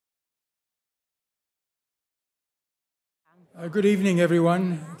Good evening,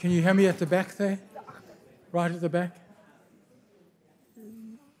 everyone. Can you hear me at the back there? Right at the back?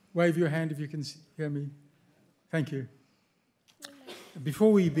 Wave your hand if you can hear me. Thank you.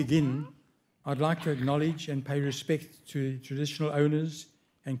 Before we begin, I'd like to acknowledge and pay respect to traditional owners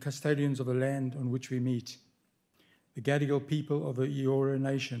and custodians of the land on which we meet, the Gadigal people of the Eora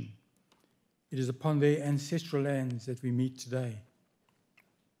Nation. It is upon their ancestral lands that we meet today.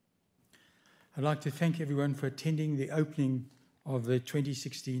 I'd like to thank everyone for attending the opening of the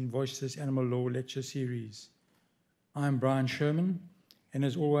 2016 Voiceless Animal Law Lecture Series. I'm Brian Sherman, and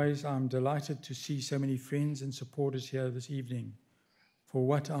as always, I'm delighted to see so many friends and supporters here this evening for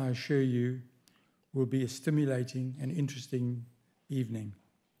what I assure you will be a stimulating and interesting evening.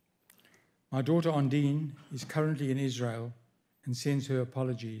 My daughter Ondine is currently in Israel and sends her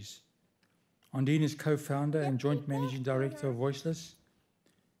apologies. Ondine is co-founder and joint managing director of Voiceless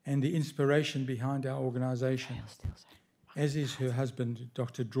and the inspiration behind our organization, as is her husband,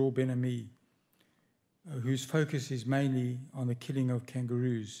 Dr. Dror Ben-Ami, whose focus is mainly on the killing of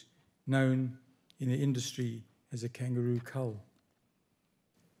kangaroos, known in the industry as a kangaroo cull.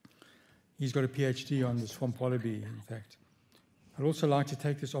 He's got a PhD on the swamp wallaby, in fact. I'd also like to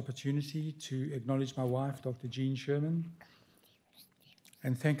take this opportunity to acknowledge my wife, Dr. Jean Sherman,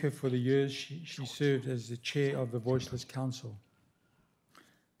 and thank her for the years she served as the chair of the Voiceless Council.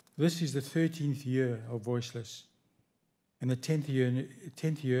 This is the 13th year of Voiceless and the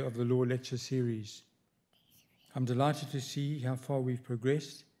 10th year of the Law Lecture Series. I'm delighted to see how far we've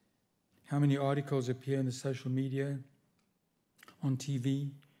progressed, how many articles appear in the social media, on TV,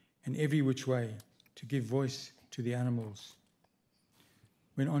 and every which way to give voice to the animals.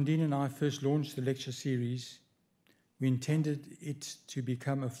 When Ondine and I first launched the lecture series, we intended it to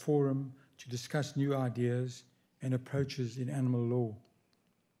become a forum to discuss new ideas and approaches in animal law.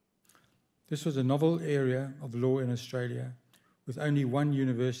 This was a novel area of law in Australia, with only one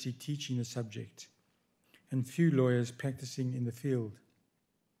university teaching the subject and few lawyers practicing in the field.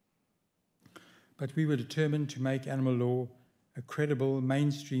 But we were determined to make animal law a credible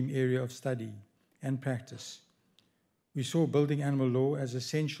mainstream area of study and practice. We saw building animal law as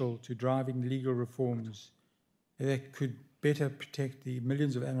essential to driving legal reforms that could better protect the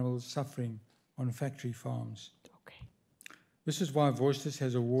millions of animals suffering on factory farms. Okay. This is why Voiceless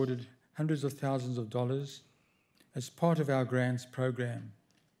has awarded hundreds of thousands of dollars as part of our grants program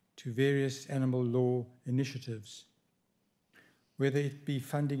to various animal law initiatives, whether it be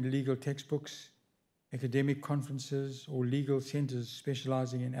funding legal textbooks, academic conferences, or legal centers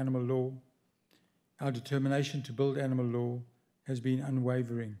specializing in animal law. Our determination to build animal law has been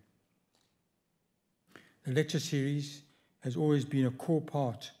unwavering. The lecture series has always been a core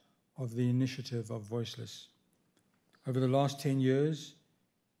part of the initiative of Voiceless. Over the last 10 years,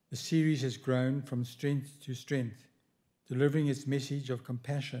 the series has grown from strength to strength, delivering its message of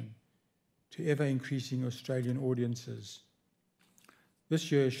compassion to ever-increasing Australian audiences.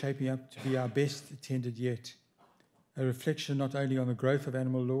 This year is shaping up to be our best attended yet, a reflection not only on the growth of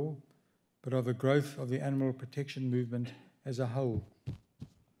animal law, but of the growth of the animal protection movement as a whole.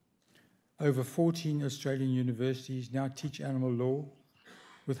 Over 14 Australian universities now teach animal law,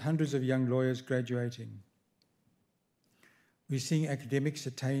 with hundreds of young lawyers graduating. We're seeing academics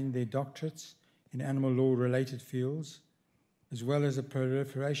attain their doctorates in animal law-related fields, as well as a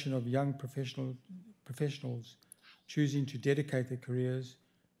proliferation of young professionals choosing to dedicate their careers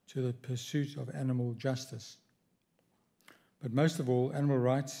to the pursuit of animal justice. But most of all, animal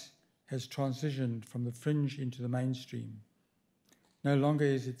rights has transitioned from the fringe into the mainstream. No longer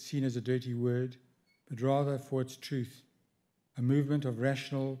is it seen as a dirty word, but rather for its truth, a movement of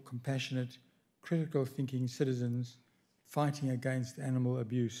rational, compassionate, critical thinking citizens fighting against animal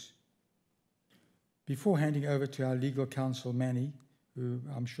abuse. Before handing over to our legal counsel, Manny, who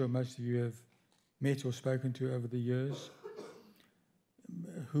I'm sure most of you have met or spoken to over the years,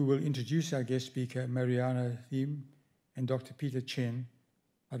 who will introduce our guest speaker, Marianne Thieme, and Dr. Peter Chen,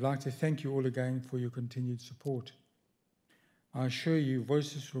 I'd like to thank you all again for your continued support. I assure you,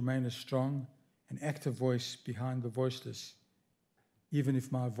 Voiceless remain a strong and active voice behind the voiceless, even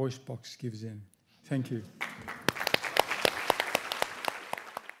if my voice box gives in. Thank you.